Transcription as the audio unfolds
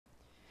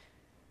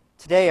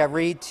Today I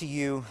read to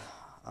you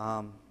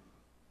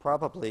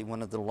probably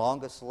one of the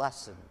longest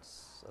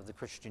lessons of the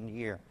Christian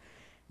year.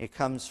 It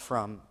comes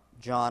from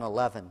John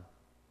 11.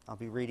 I'll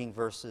be reading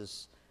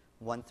verses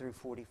 1 through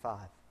 45.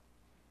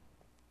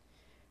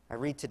 I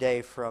read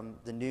today from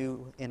the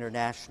New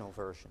International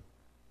Version.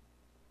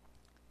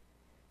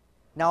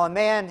 Now a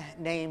man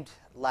named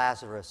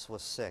Lazarus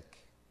was sick.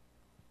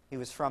 He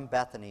was from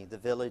Bethany, the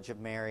village of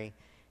Mary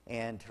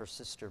and her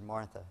sister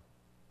Martha.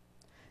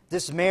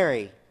 This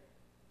Mary,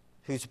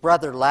 whose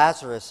brother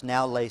Lazarus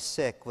now lay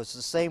sick, was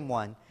the same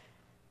one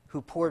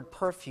who poured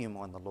perfume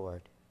on the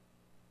Lord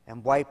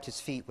and wiped his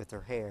feet with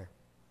her hair.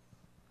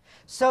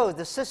 So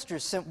the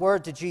sisters sent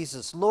word to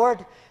Jesus,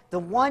 "Lord, the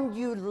one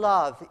you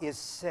love is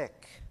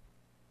sick."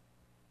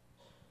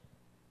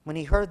 When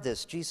he heard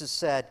this, Jesus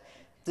said,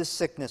 "This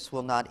sickness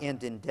will not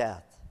end in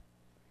death.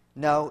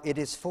 No, it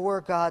is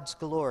for God's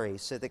glory,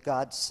 so that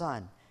God's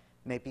Son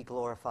may be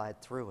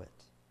glorified through it."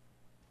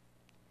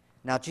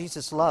 Now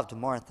Jesus loved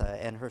Martha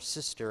and her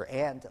sister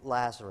and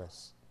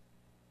Lazarus.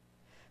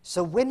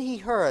 So when he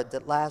heard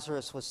that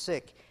Lazarus was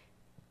sick,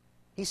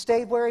 he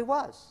stayed where he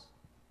was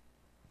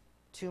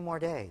 2 more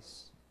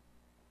days.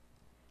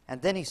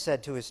 And then he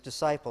said to his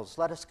disciples,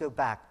 "Let us go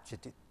back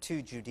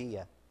to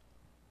Judea."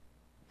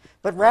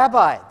 "But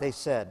Rabbi," they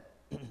said,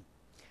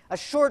 "a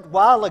short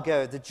while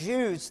ago the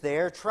Jews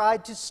there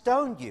tried to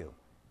stone you,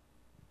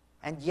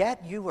 and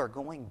yet you are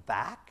going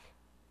back?"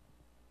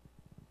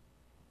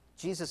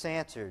 Jesus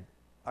answered,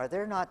 "Are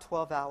there not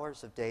 12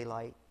 hours of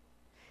daylight?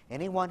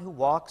 Anyone who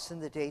walks in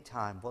the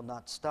daytime will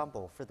not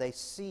stumble, for they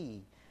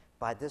see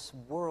by this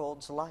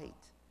world's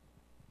light.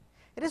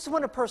 It is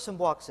when a person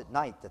walks at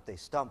night that they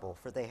stumble,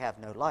 for they have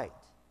no light."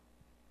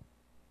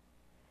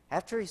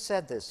 After he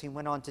said this, he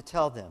went on to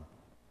tell them,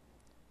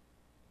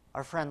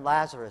 "Our friend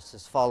Lazarus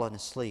has fallen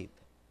asleep,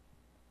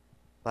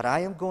 but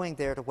I am going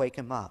there to wake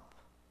him up."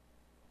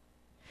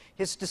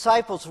 His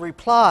disciples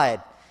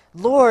replied,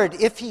 "Lord,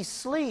 if he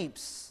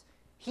sleeps,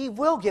 he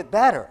will get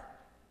better."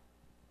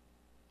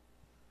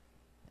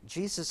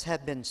 Jesus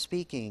had been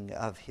speaking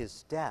of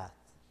his death,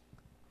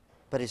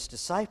 but his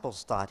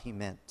disciples thought he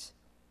meant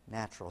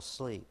natural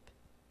sleep.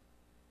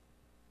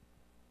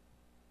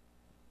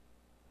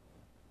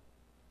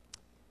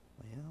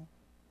 Well,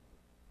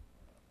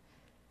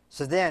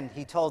 so then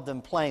he told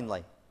them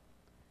plainly,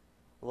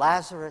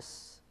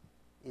 "Lazarus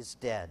is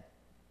dead,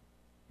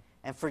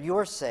 and for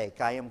your sake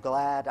I am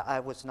glad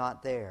I was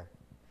not there,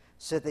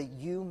 so that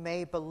you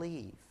may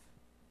believe.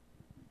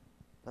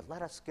 But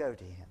let us go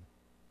to him."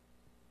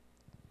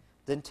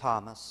 Then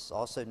Thomas,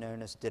 also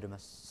known as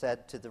Didymus,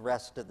 said to the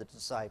rest of the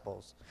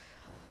disciples,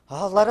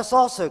 "Let us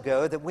also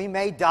go, that we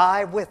may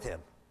die with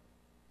him."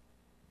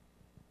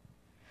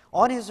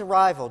 On his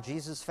arrival,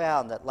 Jesus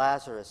found that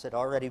Lazarus had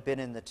already been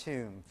in the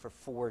tomb for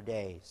 4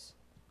 days.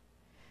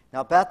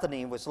 Now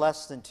Bethany was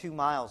less than 2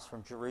 miles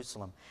from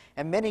Jerusalem,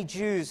 and many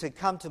Jews had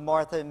come to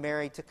Martha and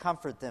Mary to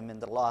comfort them in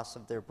the loss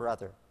of their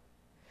brother.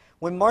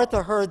 When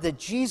Martha heard that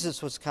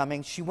Jesus was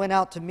coming, she went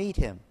out to meet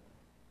him,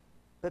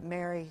 but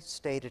Mary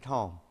stayed at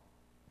home.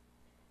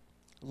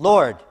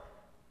 "Lord,"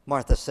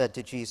 Martha said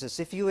to Jesus,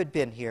 "if you had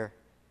been here,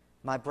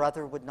 my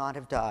brother would not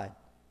have died.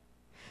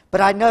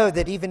 But I know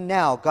that even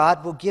now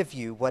God will give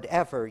you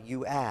whatever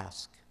you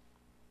ask."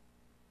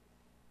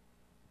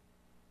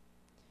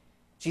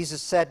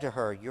 Jesus said to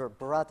her, "Your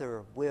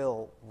brother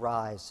will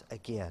rise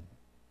again."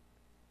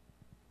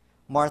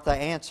 Martha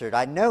answered,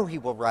 "I know he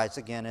will rise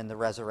again in the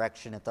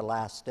resurrection at the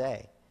last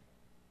day."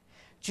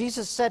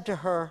 Jesus said to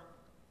her,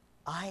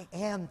 "I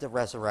am the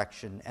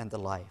resurrection and the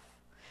life.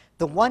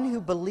 The one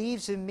who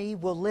believes in me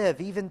will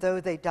live even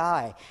though they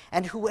die,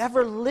 and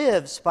whoever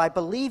lives by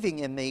believing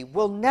in me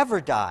will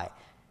never die.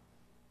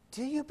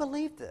 Do you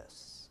believe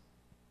this?"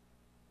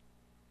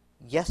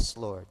 "Yes,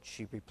 Lord,"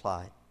 she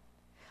replied.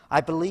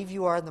 "I believe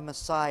you are the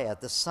Messiah,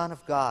 the Son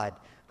of God,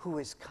 who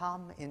has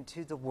come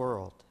into the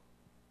world."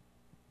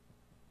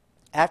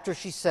 After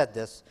she said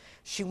this,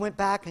 she went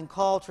back and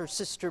called her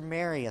sister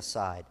Mary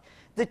aside.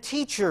 "The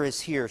teacher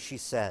is here," she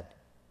said,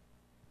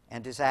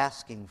 "and is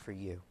asking for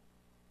you."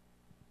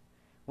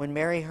 When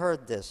Mary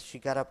heard this, she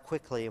got up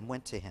quickly and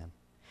went to him.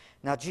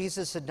 Now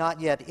Jesus had not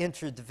yet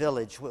entered the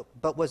village,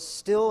 but was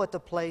still at the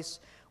place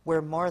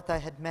where Martha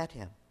had met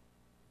him.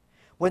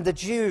 When the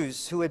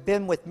Jews who had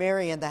been with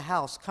Mary in the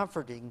house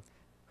comforting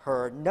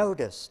her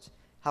noticed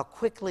how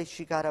quickly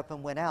she got up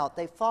and went out,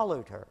 they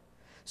followed her,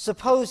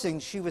 supposing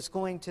she was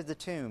going to the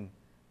tomb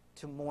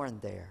to mourn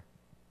there.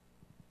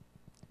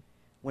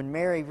 When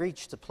Mary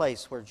reached the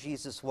place where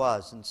Jesus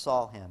was and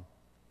saw him,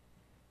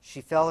 she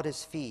fell at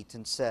his feet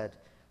and said,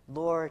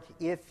 "Lord,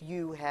 if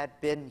you had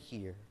been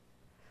here,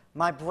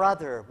 my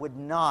brother would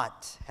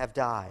not have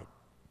died."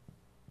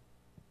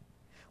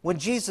 When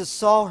Jesus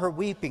saw her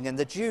weeping, and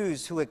the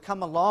Jews who had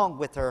come along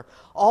with her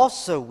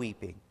also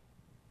weeping,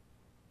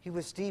 he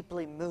was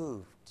deeply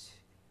moved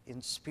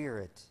in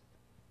spirit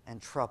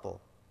and troubled.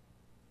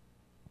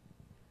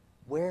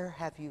 "Where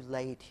have you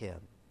laid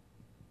him?"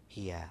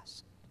 he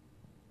asked.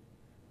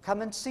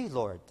 "Come and see,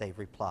 Lord," they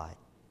replied.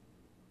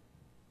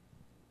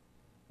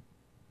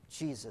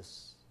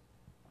 Jesus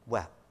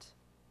wept.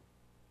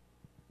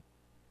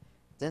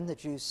 Then the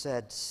Jews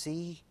said,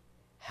 "See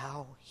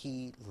how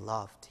he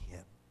loved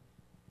him."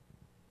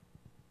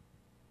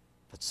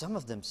 But some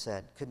of them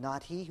said, "Could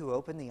not he who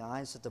opened the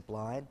eyes of the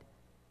blind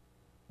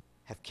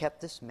have kept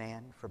this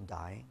man from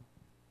dying?"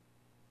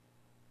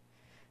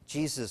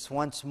 Jesus,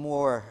 once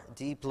more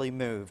deeply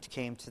moved,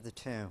 came to the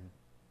tomb.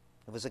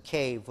 It was a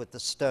cave with a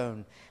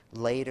stone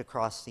laid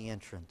across the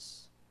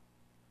entrance.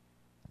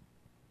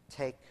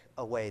 "Take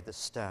away the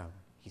stone,"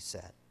 he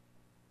said.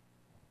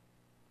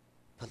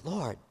 "But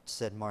Lord,"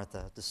 said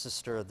Martha, the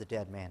sister of the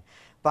dead man,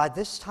 "by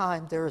this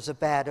time there is a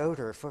bad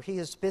odor, for he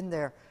has been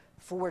there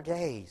 4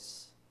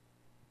 days."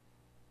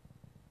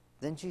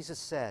 Then Jesus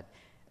said,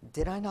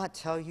 "Did I not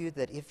tell you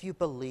that if you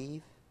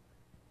believe,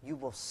 you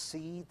will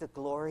see the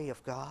glory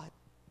of God?"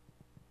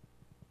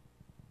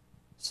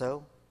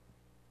 So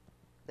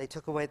they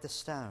took away the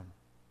stone.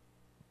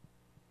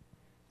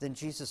 Then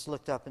Jesus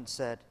looked up and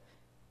said,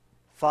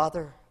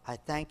 "Father, I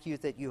thank you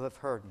that you have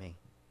heard me.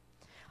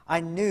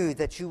 I knew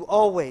that you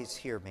always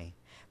hear me,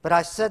 but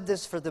I said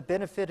this for the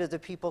benefit of the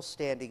people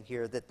standing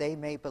here, that they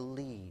may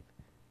believe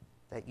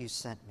that you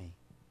sent me."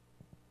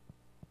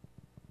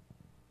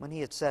 When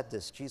he had said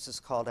this, Jesus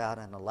called out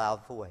in a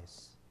loud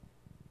voice,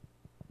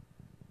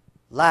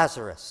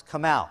 "Lazarus,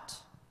 come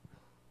out."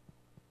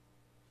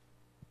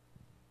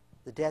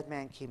 The dead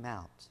man came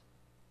out,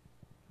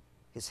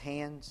 his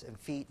hands and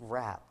feet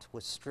wrapped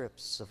with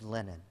strips of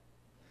linen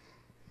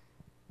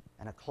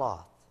and a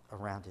cloth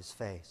around his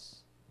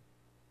face.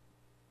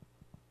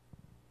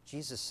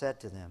 Jesus said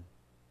to them,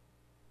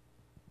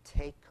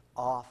 "Take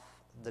off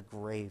the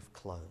grave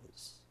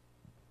clothes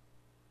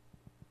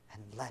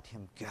and let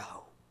him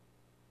go."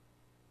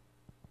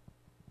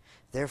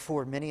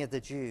 Therefore, many of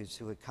the Jews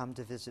who had come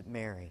to visit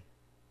Mary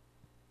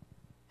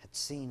had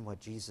seen what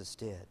Jesus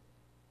did,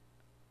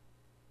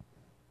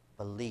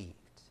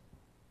 believed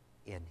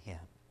in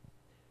him.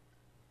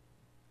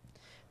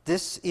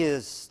 This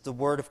is the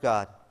word of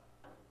God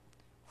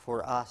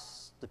for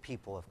us, the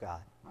people of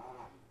God.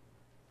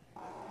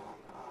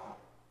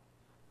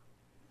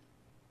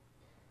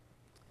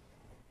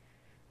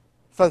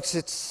 Folks,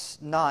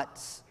 it's not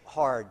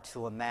hard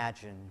to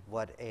imagine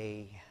what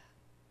a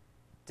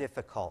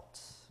difficult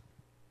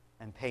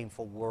and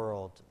painful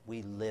world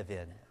we live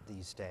in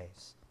these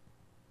days.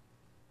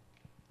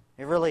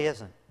 It really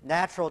isn't.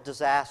 Natural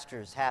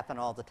disasters happen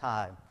all the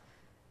time.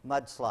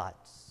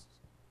 Mudslides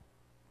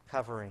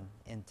covering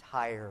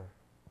entire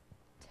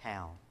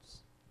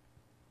towns.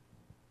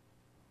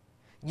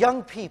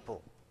 Young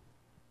people,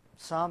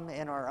 some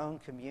in our own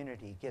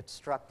community, get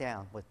struck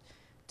down with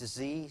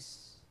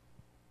disease.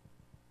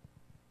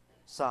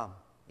 Some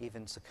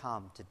even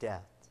succumb to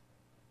death.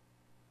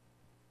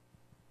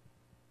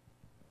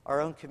 Our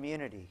own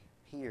community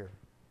here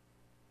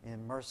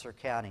in Mercer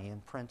County, in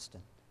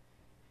Princeton,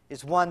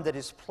 is one that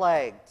is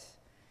plagued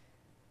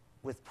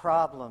with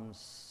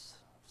problems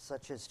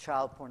such as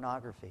child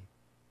pornography,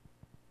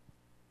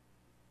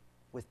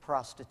 with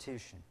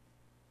prostitution,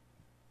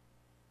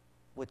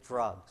 with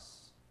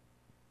drugs.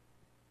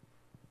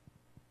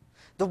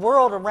 The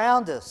world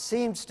around us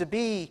seems to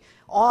be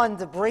on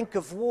the brink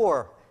of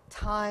war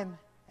time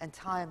and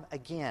time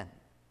again.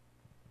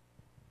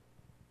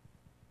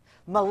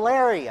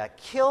 Malaria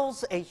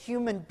kills a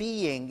human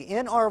being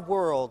in our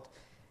world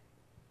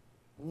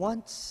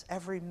once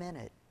every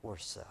minute or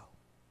so.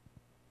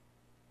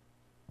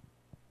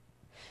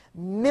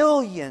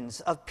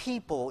 Millions of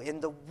people in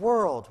the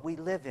world we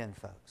live in,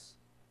 folks,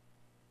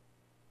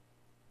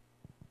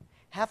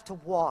 have to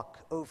walk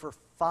over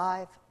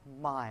 5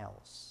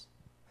 miles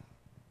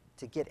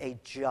to get a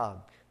jug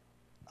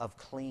of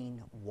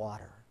clean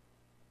water.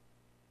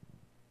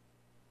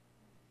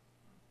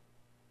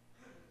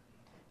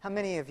 How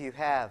many of you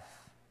have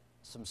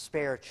some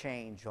spare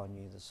change on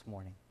you this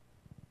morning?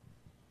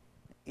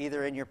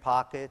 Either in your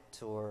pocket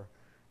or,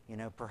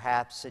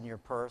 perhaps in your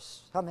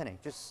purse. How many?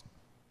 Just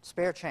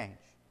spare change.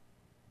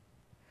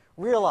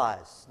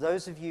 Realize,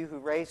 those of you who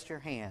raised your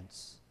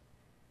hands,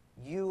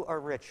 you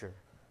are richer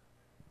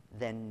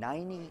than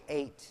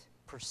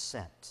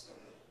 98%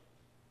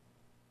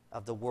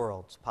 of the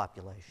world's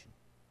population.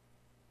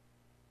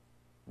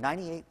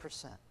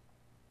 98%.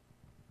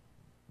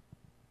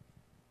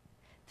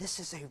 This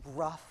is a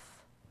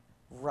rough,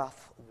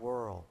 rough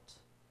world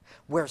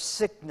where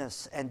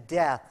sickness and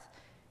death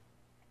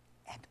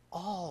and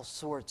all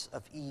sorts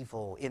of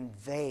evil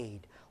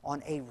invade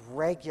on a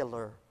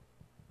regular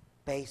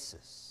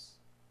basis.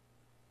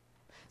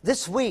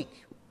 This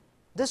week,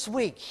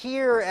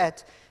 here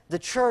at the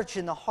church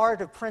in the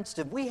heart of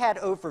Princeton, we had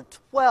over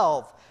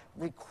 12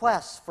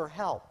 requests for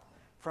help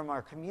from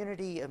our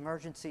Community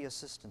Emergency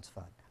Assistance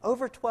Fund.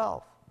 Over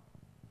 12.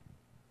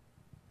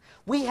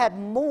 We had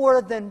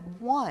more than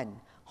one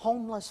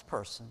homeless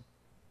person,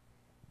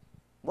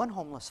 one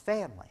homeless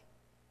family,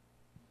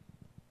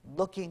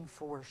 looking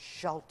for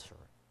shelter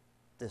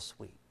this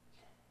week.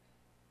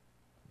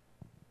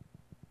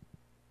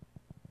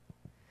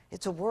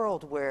 It's a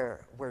world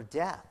where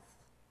death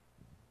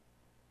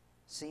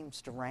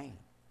seems to reign.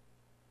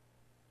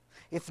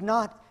 If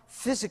not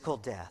physical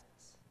death,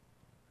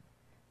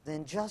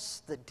 than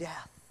just the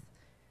death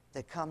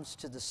that comes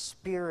to the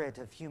spirit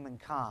of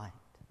humankind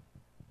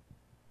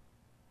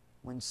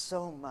when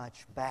so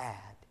much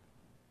bad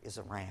is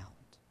around.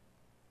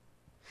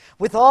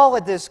 With all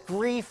of this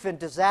grief and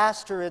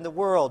disaster in the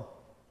world,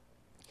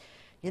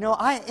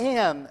 I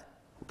am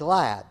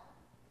glad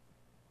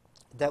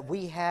that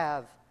we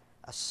have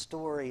a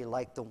story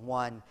like the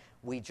one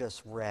we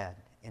just read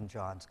in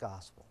John's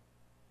Gospel.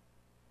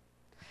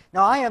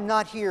 Now, I am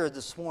not here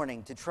this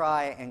morning to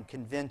try and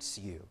convince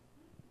you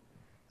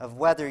of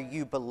whether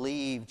you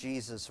believe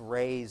Jesus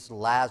raised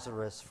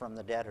Lazarus from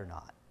the dead or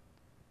not.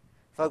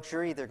 Folks,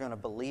 you're either going to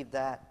believe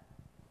that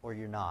or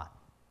you're not.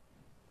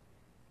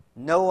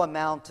 No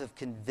amount of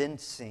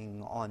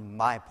convincing on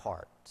my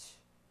part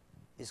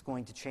is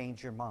going to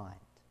change your mind.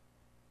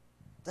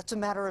 That's a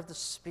matter of the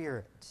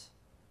Spirit.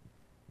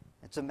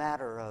 It's a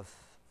matter of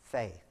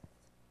faith.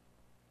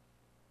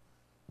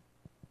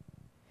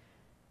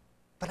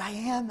 But I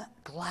am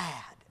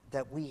glad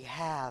that we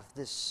have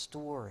this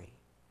story,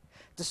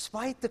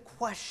 despite the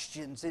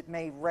questions it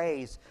may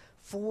raise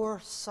for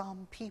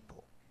some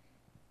people.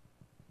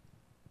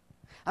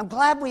 I'm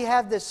glad we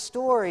have this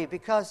story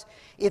because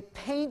it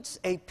paints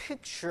a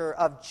picture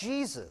of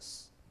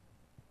Jesus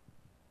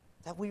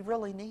that we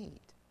really need.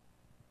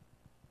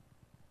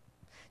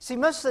 See,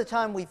 most of the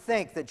time we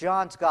think that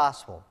John's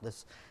Gospel,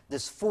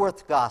 this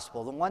fourth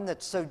Gospel, the one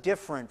that's so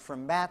different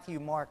from Matthew,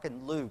 Mark,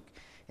 and Luke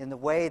in the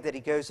way that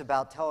he goes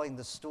about telling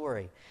the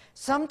story,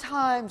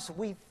 sometimes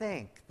we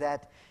think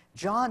that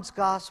John's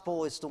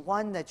Gospel is the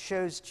one that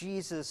shows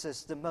Jesus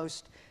as the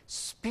most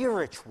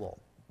spiritual,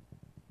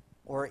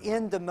 or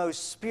in the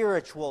most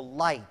spiritual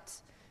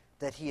light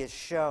that he is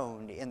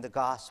shown in the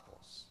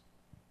Gospels.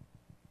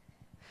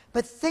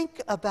 But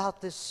think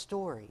about this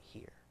story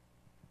here.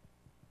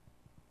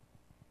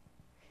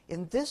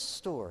 In this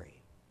story,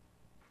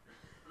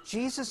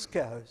 Jesus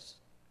goes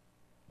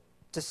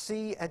to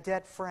see a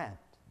dead friend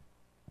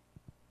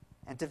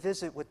and to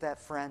visit with that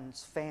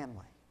friend's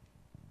family.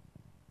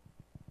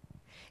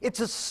 It's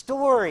a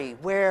story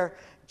where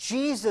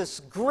Jesus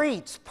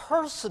greets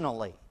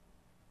personally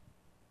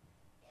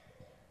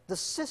the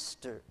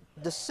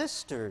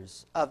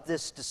sisters of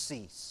this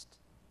deceased,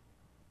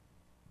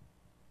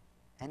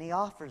 and he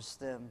offers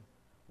them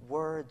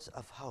words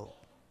of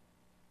hope.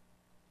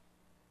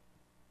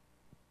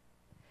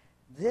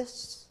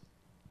 This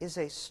is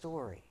a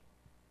story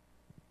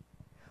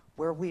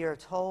where we are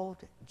told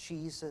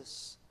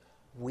Jesus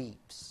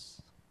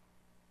weeps.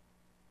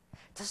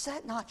 Does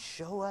that not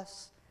show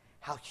us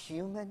how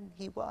human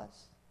he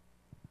was?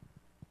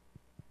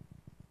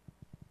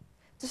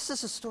 This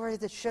is a story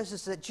that shows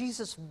us that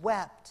Jesus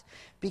wept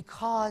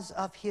because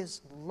of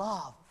his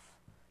love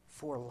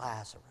for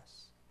Lazarus.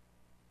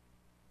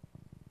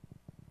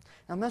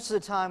 Now, most of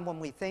the time when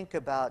we think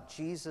about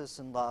Jesus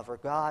and love, or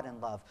God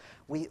and love,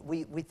 we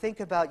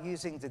think about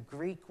using the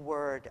Greek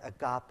word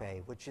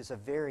agape, which is a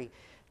very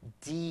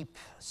deep,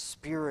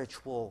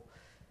 spiritual,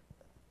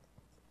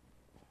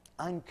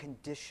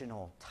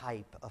 unconditional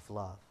type of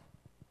love.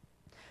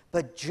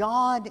 But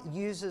John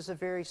uses a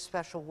very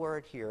special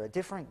word here, a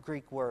different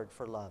Greek word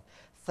for love,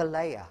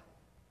 philia.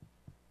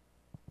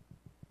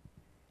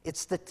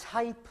 It's the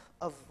type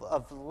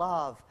of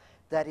love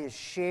that is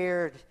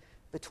shared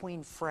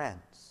between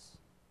friends.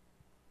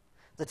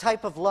 The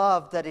type of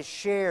love that is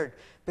shared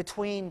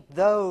between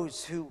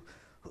those who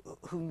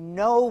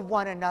know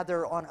one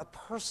another on a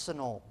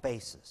personal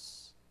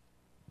basis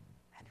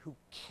and who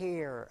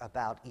care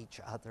about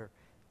each other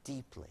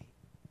deeply.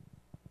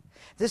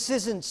 This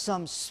isn't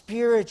some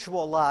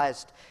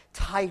spiritualized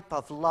type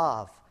of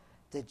love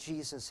that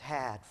Jesus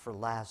had for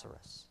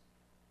Lazarus.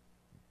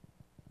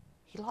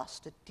 He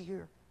lost a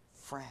dear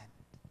friend.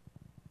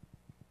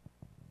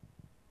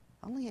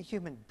 Only a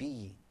human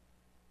being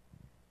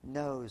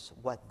knows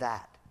what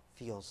that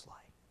feels like.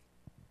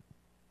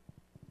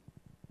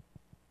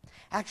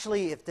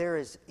 Actually, if there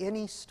is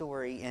any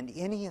story in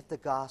any of the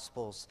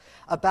Gospels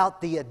about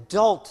the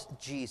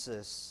adult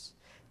Jesus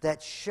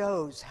that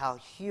shows how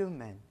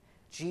human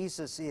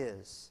Jesus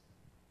is,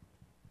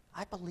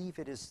 I believe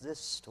it is this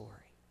story.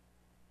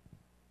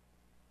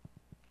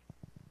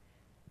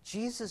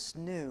 Jesus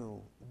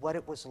knew what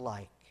it was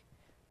like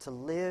to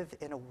live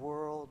in a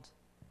world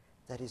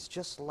that is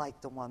just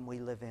like the one we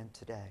live in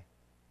today.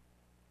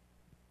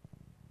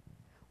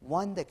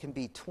 One that can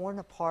be torn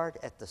apart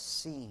at the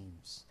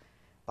seams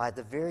by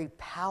the very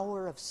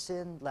power of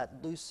sin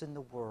let loose in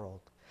the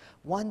world.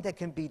 One that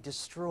can be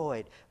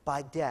destroyed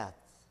by death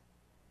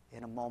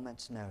in a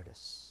moment's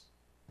notice.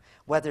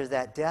 Whether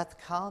that death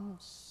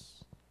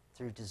comes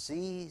through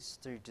disease,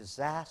 through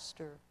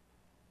disaster,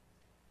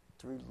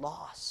 through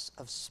loss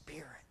of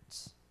spirit,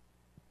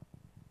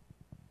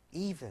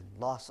 even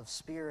loss of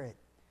spirit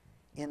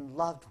in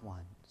loved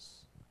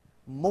ones,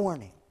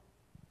 mourning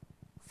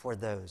for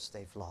those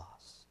they've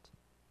lost.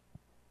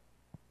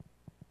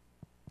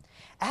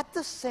 At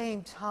the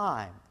same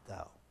time,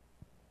 though,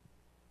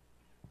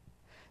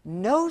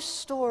 no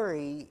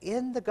story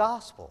in the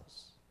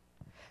Gospels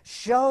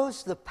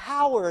shows the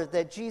power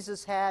that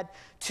Jesus had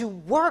to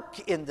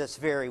work in this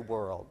very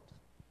world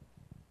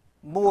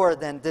more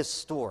than this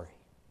story.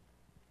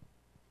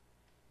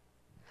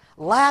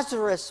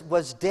 Lazarus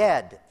was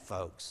dead,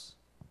 folks.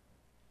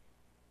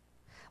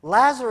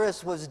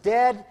 Lazarus was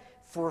dead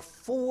for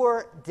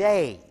 4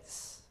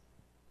 days.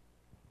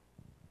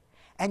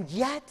 And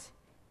yet,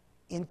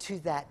 into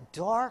that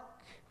dark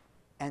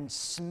and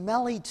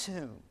smelly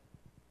tomb,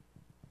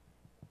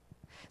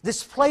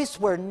 this place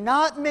where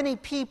not many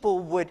people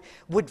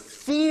would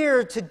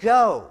fear to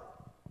go,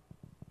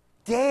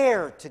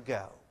 dare to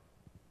go,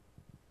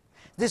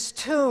 this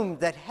tomb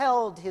that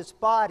held his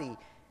body,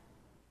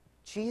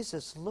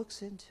 Jesus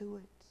looks into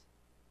it,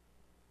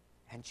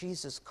 and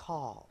Jesus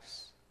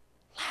calls,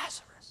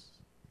 Lazarus,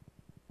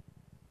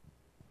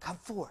 come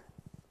forth.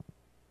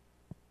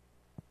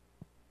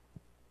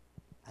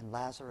 And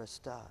Lazarus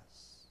does.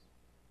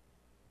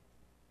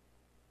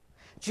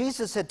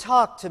 Jesus had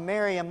talked to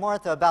Mary and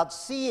Martha about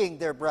seeing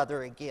their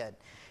brother again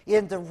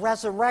in the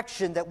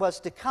resurrection that was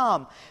to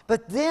come.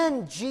 But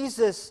then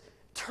Jesus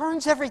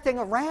turns everything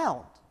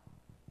around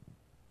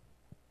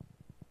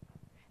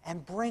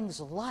and brings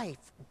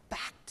life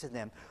back to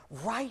them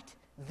right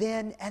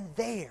then and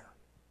there.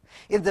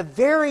 In the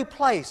very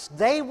place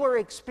they were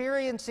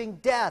experiencing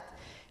death,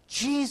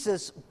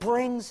 Jesus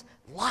brings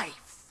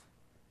life.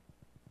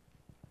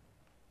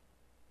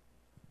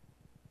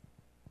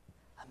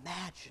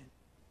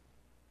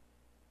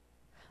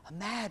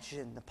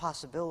 Imagine the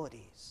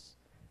possibilities,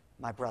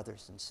 my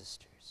brothers and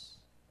sisters,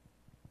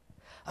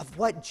 of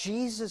what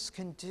Jesus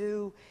can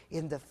do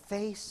in the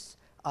face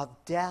of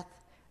death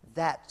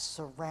that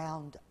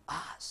surround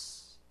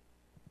us,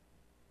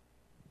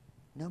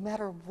 no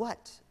matter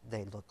what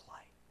they look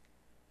like.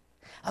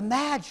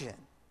 Imagine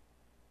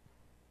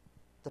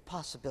the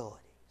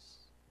possibilities.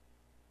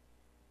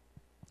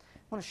 I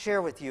want to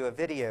share with you a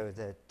video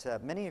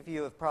that many of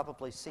you have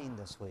probably seen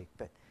this week,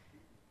 but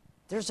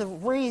there's a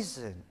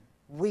reason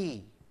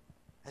we,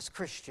 as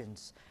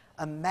Christians,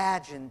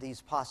 imagine these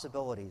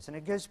possibilities. And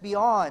it goes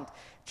beyond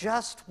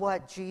just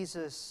what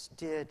Jesus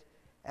did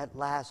at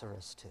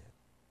Lazarus' tomb.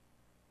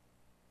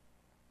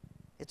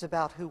 It's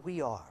about who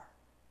we are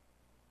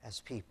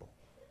as people.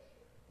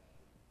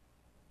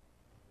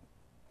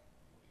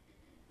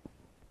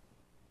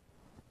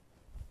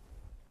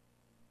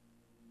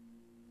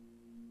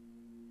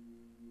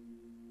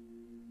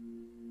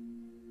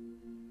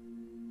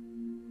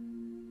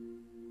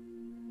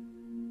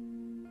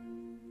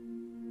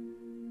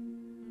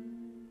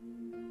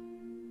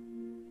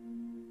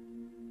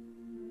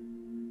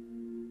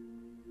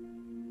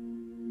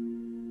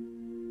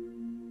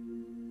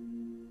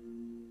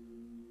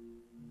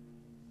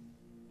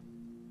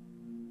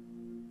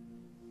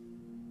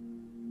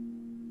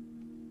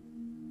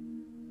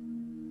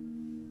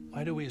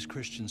 Why do we as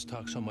Christians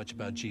talk so much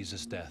about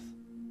Jesus' death?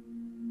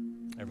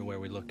 Everywhere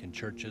we look, in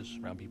churches,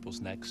 around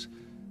people's necks,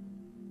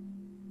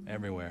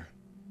 everywhere,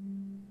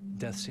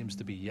 death seems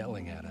to be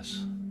yelling at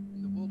us.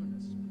 In the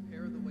wilderness,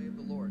 prepare the way of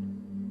the Lord.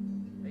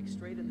 Make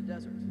straight in the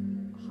desert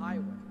a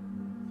highway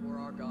for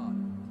our God.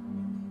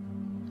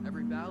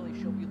 Every valley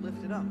shall be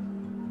lifted up,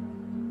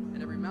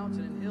 and every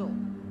mountain and hill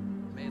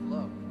made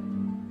low.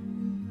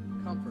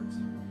 Comfort,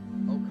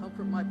 oh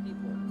comfort my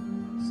people,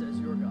 says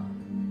your God.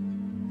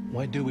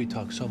 Why do we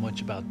talk so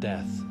much about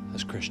death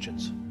as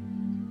Christians?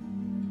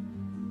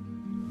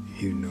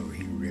 You know,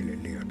 he really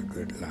lived a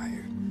good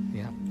life.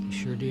 Yeah, he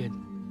sure did.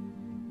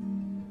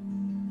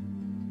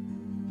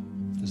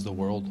 Is the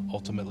world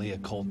ultimately a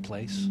cold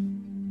place?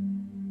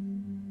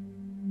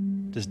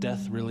 Does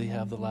death really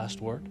have the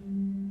last word?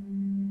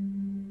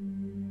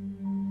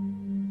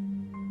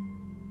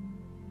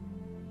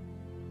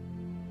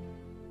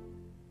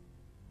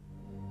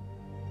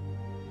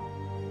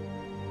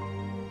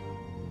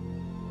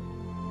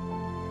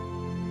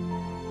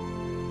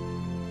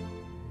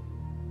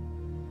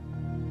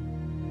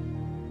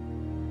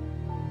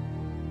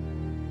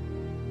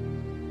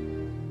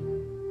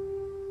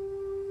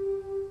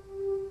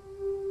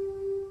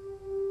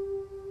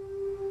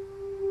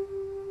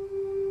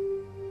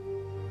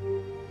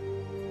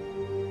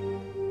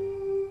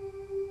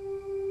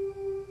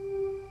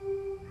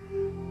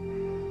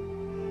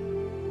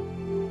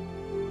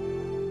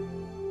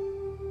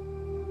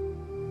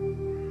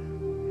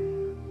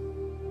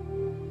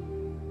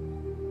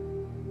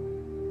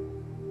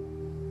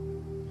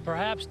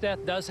 Perhaps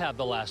death does have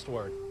the last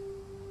word.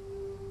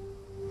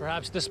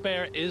 Perhaps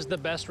despair is the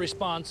best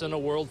response in a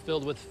world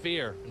filled with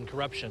fear and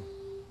corruption.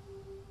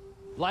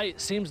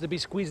 Light seems to be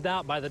squeezed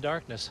out by the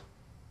darkness.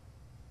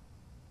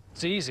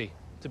 It's easy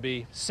to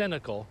be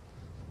cynical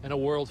in a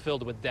world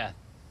filled with death.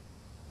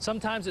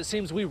 Sometimes it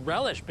seems we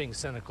relish being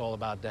cynical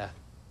about death.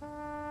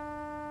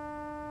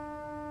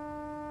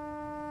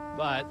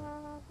 But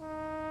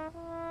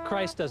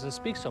Christ doesn't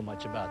speak so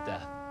much about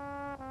death.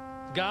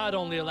 God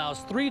only allows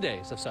 3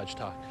 days of such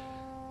talk.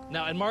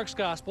 Now, in Mark's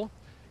gospel,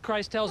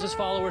 Christ tells his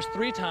followers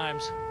 3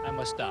 times, I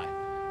must die.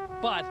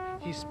 But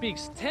he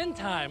speaks 10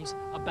 times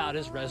about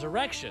his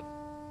resurrection.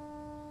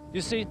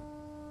 You see,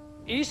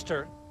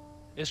 Easter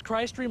is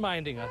Christ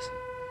reminding us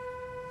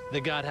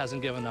that God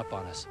hasn't given up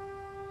on us.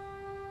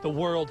 The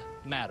world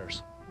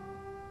matters.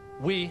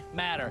 We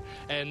matter.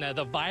 And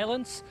the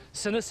violence,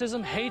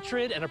 cynicism,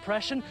 hatred, and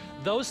oppression,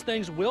 those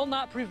things will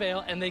not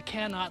prevail and they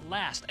cannot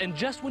last. And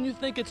just when you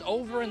think it's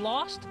over and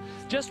lost,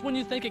 just when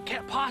you think it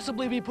can't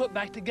possibly be put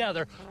back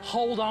together,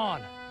 hold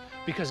on,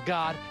 because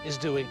God is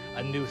doing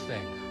a new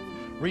thing.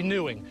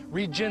 Renewing,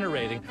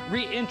 regenerating,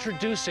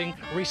 reintroducing,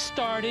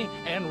 restarting,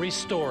 and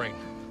restoring.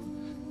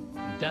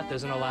 Death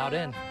isn't allowed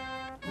in.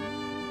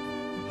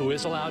 Who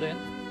is allowed in?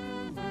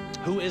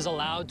 Who is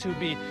allowed to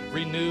be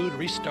renewed,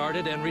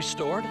 restarted, and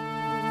restored?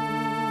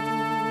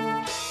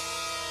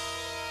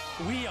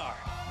 We are,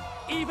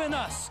 even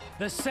us,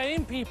 the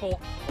same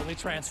people, only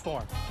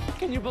transformed.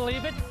 Can you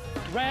believe it?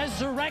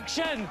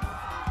 Resurrection!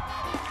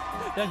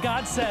 Now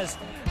God says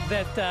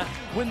that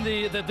when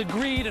the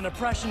greed and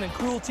oppression and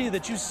cruelty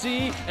that you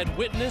see and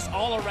witness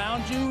all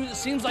around you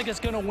seems like it's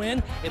going to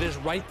win, it is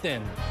right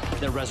then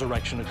that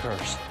resurrection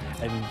occurs.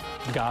 And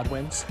God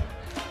wins,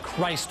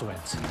 Christ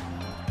wins.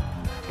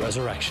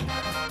 Resurrection.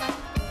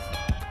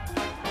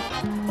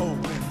 Oh,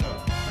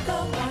 Linda.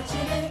 Go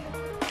watching it.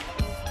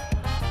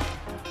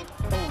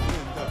 Oh,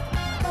 Linda.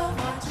 Go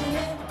watching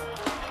it.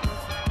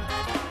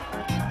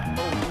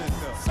 Oh,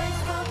 Linda.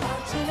 Saints go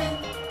watching it.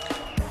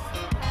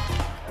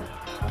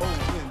 Oh,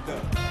 Linda.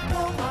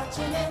 Go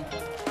watching it.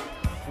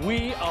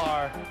 We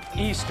are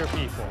Easter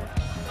people.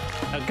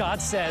 Now,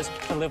 God says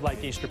to live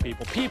like Easter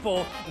people.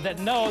 People that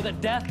know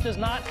that death does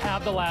not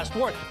have the last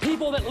word.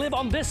 People that live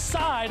on this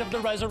side of the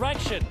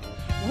resurrection.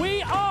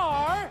 We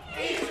are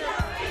Easter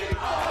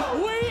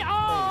people. We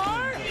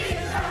are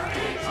Easter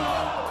people.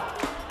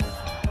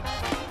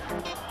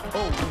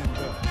 Oh,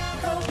 Linda.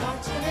 Go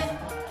watching it.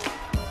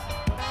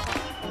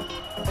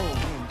 Oh,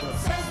 Linda.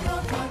 Saints go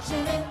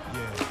watching it.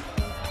 Yeah.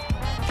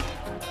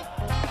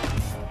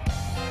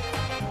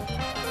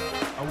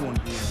 I want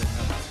to be in that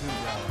number 2,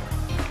 y'all.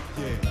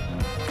 Yeah.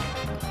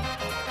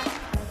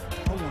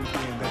 I want to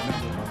be in that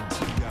number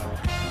 2, y'all.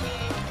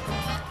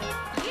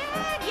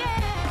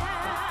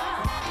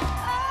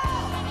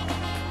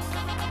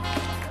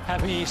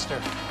 Happy Easter,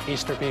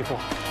 Easter people.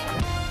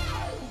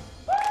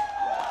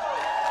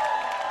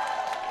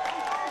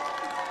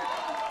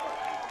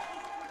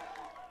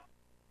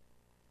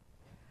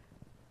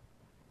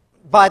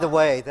 By the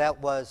way, that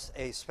was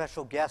a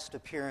special guest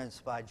appearance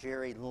by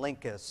Jerry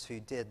Linkus, who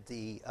did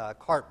the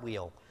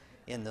cartwheel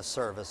in the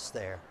service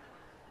there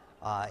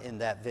in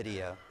that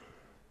video.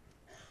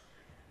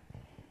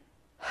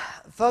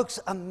 Folks,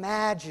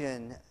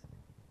 imagine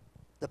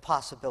the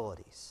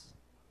possibilities.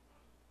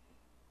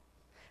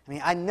 I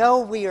mean, I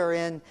know we are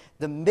in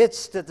the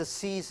midst of the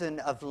season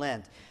of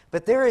Lent,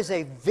 but there is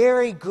a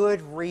very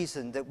good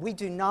reason that we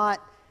do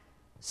not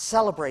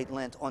celebrate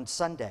Lent on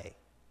Sunday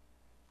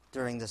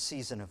during the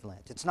season of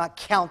Lent. It's not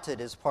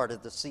counted as part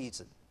of the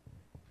season.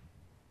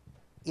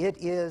 It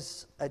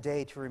is a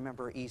day to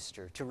remember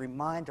Easter, to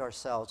remind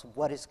ourselves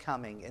what is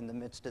coming in the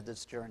midst of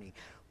this journey.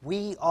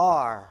 We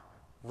are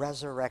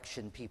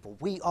resurrection people.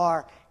 We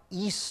are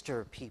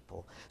Easter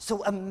people.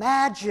 So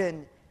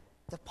imagine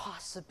the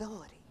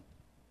possibility.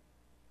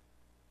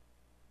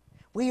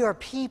 We are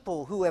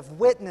people who have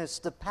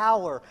witnessed the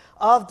power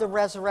of the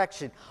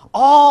resurrection.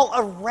 All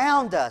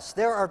around us,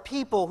 there are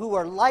people who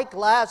are like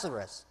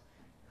Lazarus,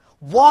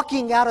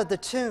 walking out of the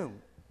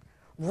tomb,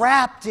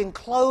 wrapped in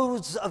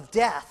clothes of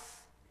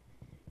death.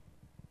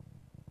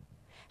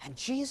 And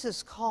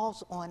Jesus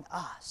calls on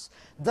us,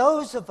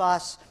 those of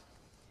us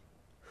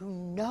who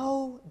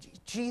know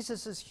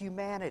Jesus'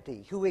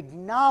 humanity, who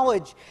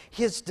acknowledge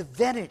his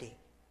divinity,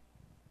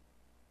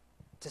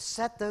 to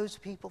set those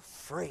people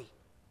free.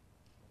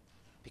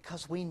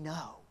 Because we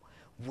know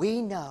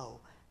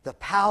the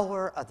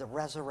power of the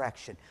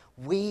resurrection.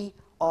 We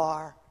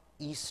are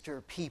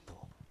Easter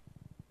people.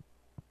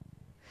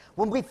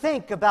 When we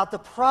think about the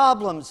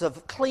problems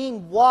of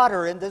clean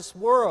water in this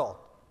world,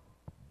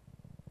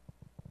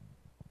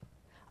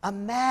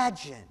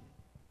 imagine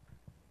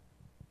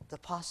the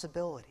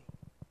possibility.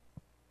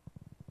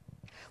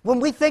 When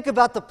we think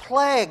about the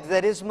plague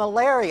that is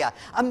malaria,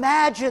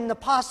 imagine the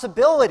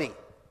possibility.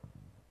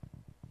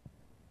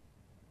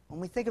 When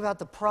we think about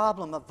the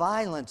problem of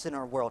violence in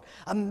our world,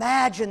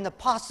 imagine the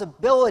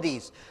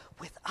possibilities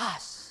with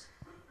us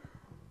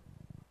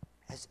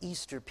as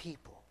Easter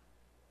people.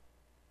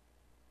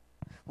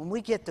 When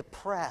we get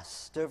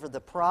depressed over the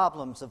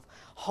problems of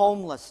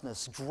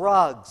homelessness,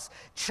 drugs,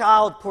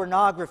 child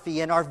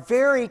pornography in our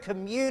very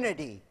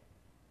community,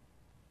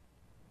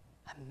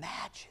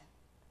 imagine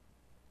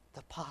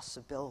the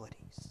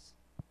possibilities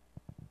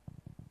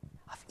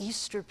of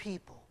Easter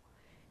people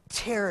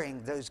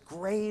tearing those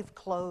grave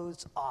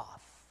clothes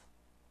off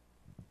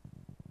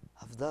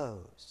of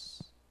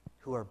those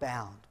who are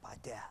bound by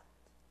death.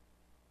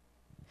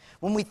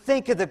 When we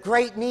think of the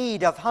great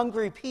need of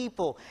hungry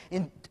people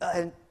and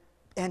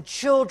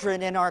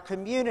children in our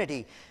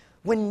community,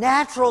 when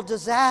natural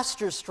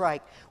disasters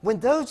strike, when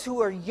those who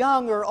are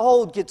young or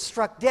old get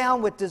struck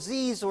down with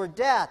disease or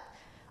death,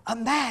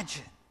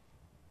 imagine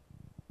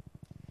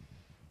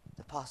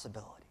the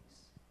possibilities.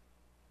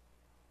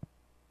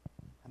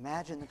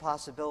 Imagine the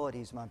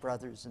possibilities, my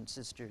brothers and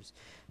sisters,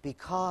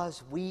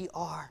 because we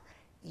are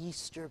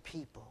Easter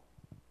people.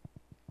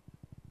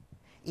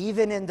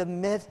 Even in the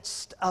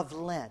midst of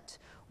Lent,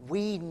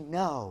 we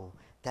know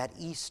that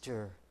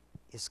Easter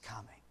is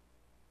coming.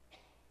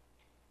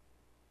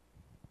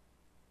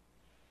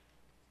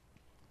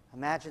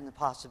 Imagine the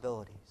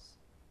possibilities.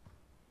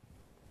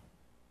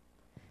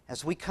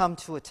 As we come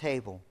to a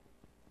table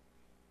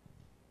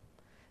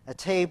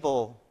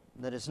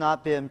that has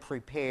not been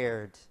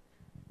prepared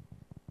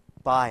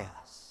by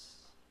us,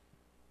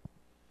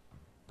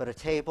 but a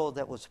table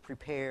that was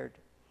prepared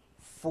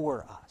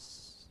for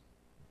us,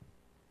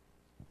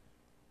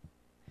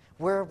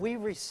 where we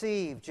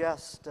receive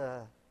just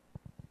a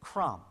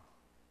crumb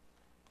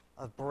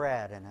of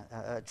bread and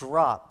a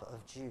drop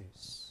of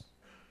juice.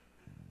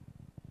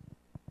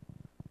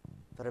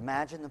 But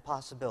imagine the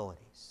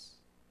possibilities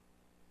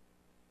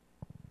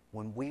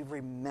when we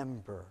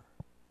remember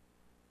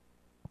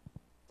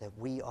that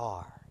we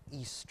are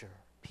Easter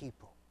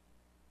people,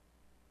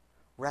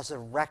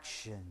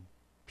 resurrection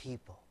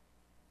people,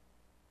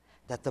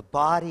 that the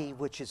body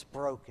which is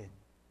broken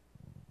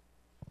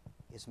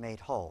is made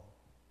whole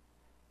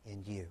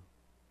in you.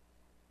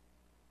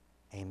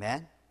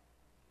 Amen?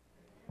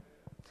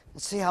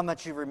 Let's see how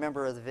much you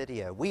remember of the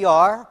video. We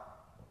are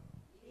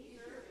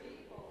Easter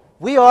people.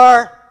 We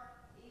are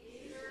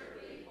Easter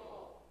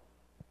people.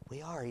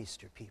 We are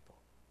Easter people.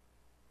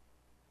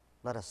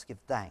 Let us give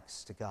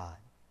thanks to God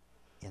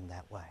in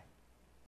that way.